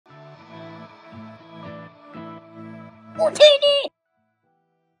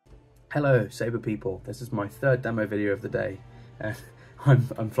Hello, saber people. This is my third demo video of the day.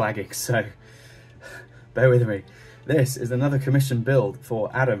 I'm flagging, so bear with me. This is another commission build for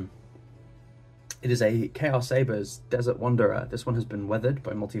Adam. It is a krsabers Desert Wanderer. This one has been weathered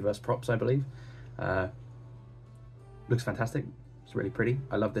by Multiverse Props, I believe. Looks fantastic. It's really pretty.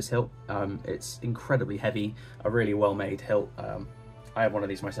 I love this hilt. It's incredibly heavy, a really well-made hilt. I have one of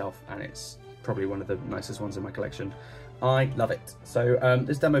these myself, and it's probably one of the nicest ones in my collection. I love it. So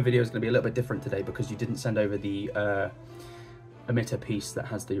this demo video is going to be a little bit different today because you didn't send over the emitter piece that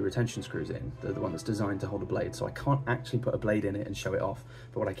has the retention screws in, the one that's designed to hold a blade. So I can't actually put a blade in it and show it off.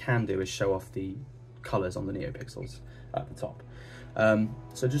 But what I can do is show off the colors on the neopixels at the top.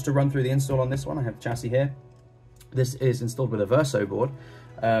 So just to run through the install on this one, I have the chassis here. This is installed with a Verso board.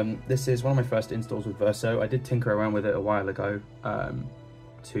 This is one of my first installs with Verso. I did tinker around with it a while ago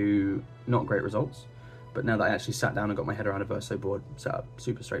to not great results. But now that I actually sat down and got my head around a Verso board setup,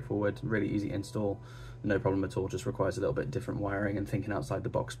 super straightforward, really easy install, no problem at all, just requires a little bit different wiring and thinking outside the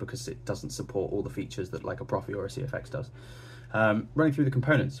box because it doesn't support all the features that like a Profi or a CFX does. Running through the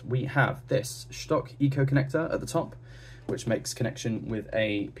components, we have this Shtok Eco connector at the top, which makes connection with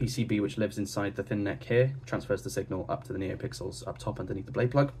a PCB which lives inside the thin neck here, transfers the signal up to the neopixels up top underneath the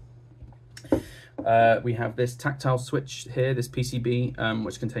blade plug. We have this tactile switch here, this PCB,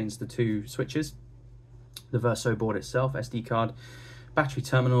 which contains the two switches. The Verso board itself, SD card, battery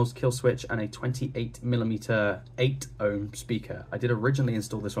terminals, kill switch, and a 28mm 8 ohm speaker. I did originally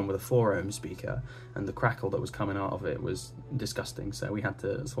install this one with a 4 ohm speaker, and the crackle that was coming out of it was disgusting, so we had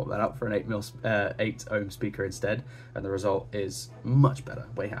to swap that out for an 8 ohm speaker instead, and the result is much better,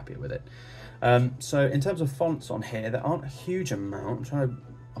 way happier with it. So in terms of fonts on here, there aren't a huge amount. I'm trying to,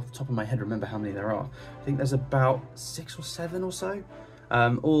 off the top of my head, remember how many there are. I think there's about 6 or 7 or so,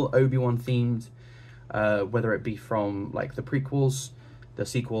 all Obi-Wan themed. Whether it be from like the prequels, the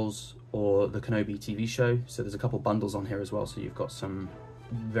sequels, or the Kenobi TV show. So there's a couple bundles on here as well, so you've got some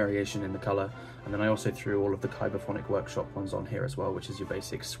variation in the color. And then I also threw all of the kyberphonic workshop ones on here as well, which is your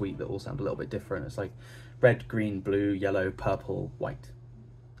basic suite that all sound a little bit different. It's like red, green, blue, yellow, purple, white,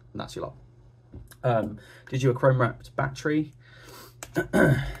 and that's your lot. Did you a chrome wrapped battery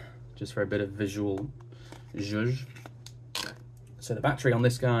just for a bit of visual zhuzh. So the battery on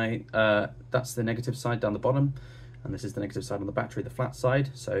this guy, that's the negative side down the bottom, and this is the negative side on the battery, the flat side.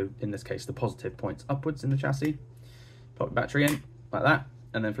 So in this case, the positive points upwards in the chassis. Plug the battery in like that,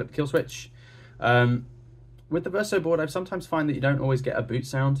 and then flip the kill switch. With the Verso board, I sometimes find that you don't always get a boot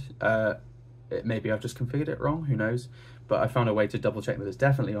sound. Maybe I've just configured it wrong, who knows? But I found a way to double check that it's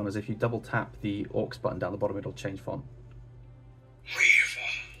definitely on, as if you double tap the aux button down the bottom, it'll change font.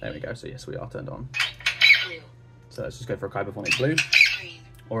 There we go, so yes, we are turned on. So let's just go for a kyberphonic blue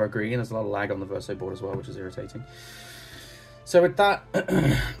or a green. There's a lot of lag on the Verso board as well, which is irritating. So with that,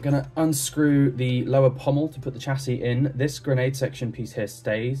 I'm going to unscrew the lower pommel to put the chassis in. This grenade section piece here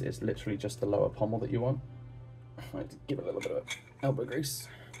stays. It's literally just the lower pommel that you want. I like to give it a little bit of elbow grease.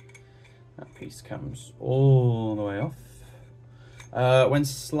 That piece comes all the way off. When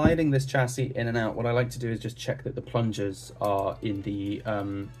sliding this chassis in and out, what I like to do is just check that the plungers are in the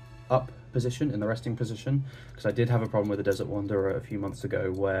up position, in the resting position, because I did have a problem with the Desert Wanderer a few months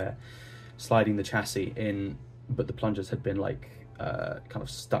ago where sliding the chassis in, but the plungers had been like kind of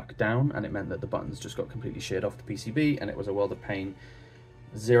stuck down, and it meant that the buttons just got completely sheared off the PCB, and it was a world of pain.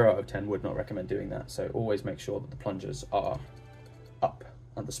 0 out of 10 would not recommend doing that, so always make sure that the plungers are up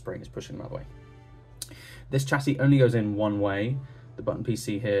and the spring is pushing them that way. This chassis only goes in one way. The button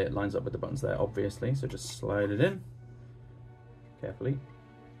PC here lines up with the buttons there, obviously, so just slide it in carefully.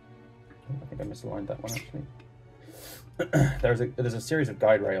 I think I misaligned that one actually. There's a series of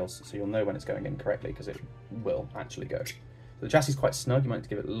guide rails, so you'll know when it's going in correctly because it will actually go. So the chassis is quite snug. You might have to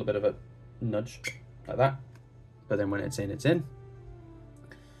give it a little bit of a nudge like that, but then when it's in, it's in.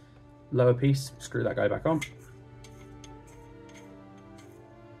 Lower piece, screw that guy back on,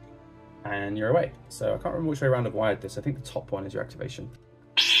 and you're away. So I can't remember which way around I've wired this. I think the top one is your activation.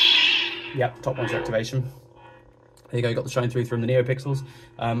 Yep, top one's your activation. There you go, you got the shine through from the neopixels.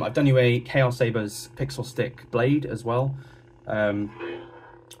 I've done you a krsabers pixel stick blade as well,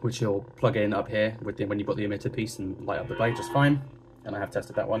 which you'll plug in up here with when you've got the emitter piece and light up the blade just fine. And I have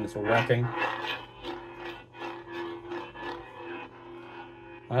tested that one, it's all working.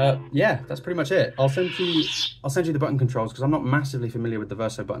 Yeah, that's pretty much it. I'll send you the button controls because I'm not massively familiar with the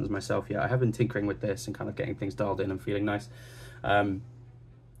Verso buttons myself yet. I have been tinkering with this and kind of getting things dialed in and feeling nice.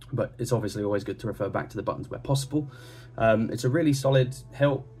 But it's obviously always good to refer back to the buttons where possible. It's a really solid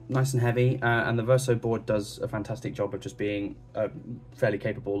hilt, nice and heavy, and the Verso board does a fantastic job of just being a fairly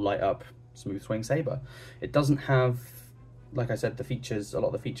capable light up smooth swing saber. It doesn't have like I said, the features, a lot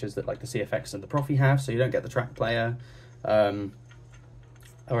of the features that like the CFX and the Profi have, so you don't get the track player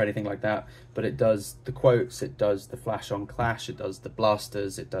or anything like that, but it does the quotes, it does the flash on clash, it does the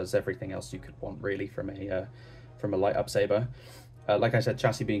blasters, it does everything else you could want really from a light up saber. Like I said,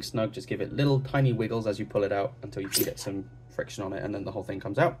 chassis being snug, just give it little tiny wiggles as you pull it out until you can get some friction on it, and then the whole thing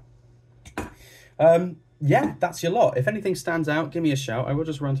comes out. Yeah, that's your lot. If anything stands out, give me a shout. I will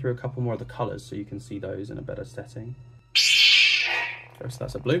just run through a couple more of the colours so you can see those in a better setting. First,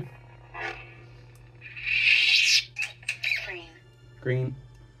 that's a blue. Green. Green.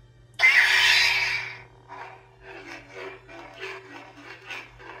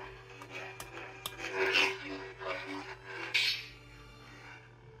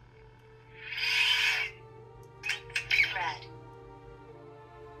 Red.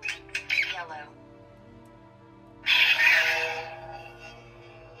 Yellow.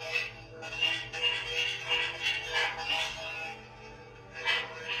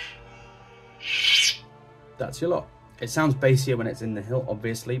 That's your lot. It sounds bassier when it's in the hilt,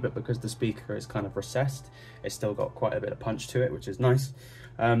 obviously, but because the speaker is kind of recessed, it's still got quite a bit of punch to it, which is nice.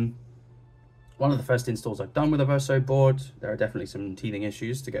 One of the first installs I've done with a Verso board. There are definitely some teething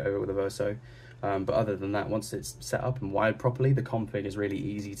issues to get over with a Verso, but other than that, once it's set up and wired properly, the config is really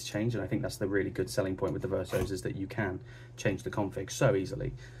easy to change, and I think that's the really good selling point with the Versos, is that you can change the config so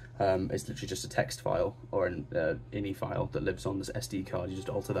easily. It's literally just a text file or an INI file that lives on this SD card. You just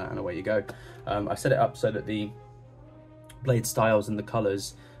alter that and away you go. I've set it up so that the blade styles and the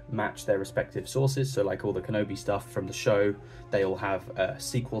colors match their respective sources. So like all the Kenobi stuff from the show, they all have a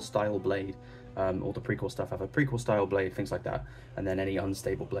sequel style blade. All the prequel stuff have a prequel style blade, things like that. And then any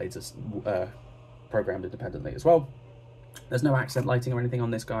unstable blades are programmed independently as well. There's no accent lighting or anything on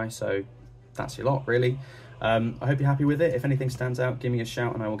this guy, so that's your lot really. I hope you're happy with it. If anything stands out, give me a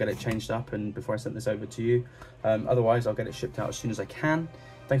shout and I will get it changed up and before I send this over to you. Otherwise, I'll get it shipped out as soon as I can.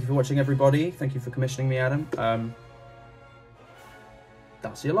 Thank you for watching, everybody. Thank you for commissioning me, Adam.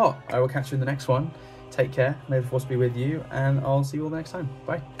 That's your lot. I will catch you in the next one. Take care. May the force be with you, and I'll see you all the next time.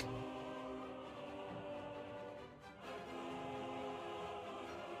 Bye.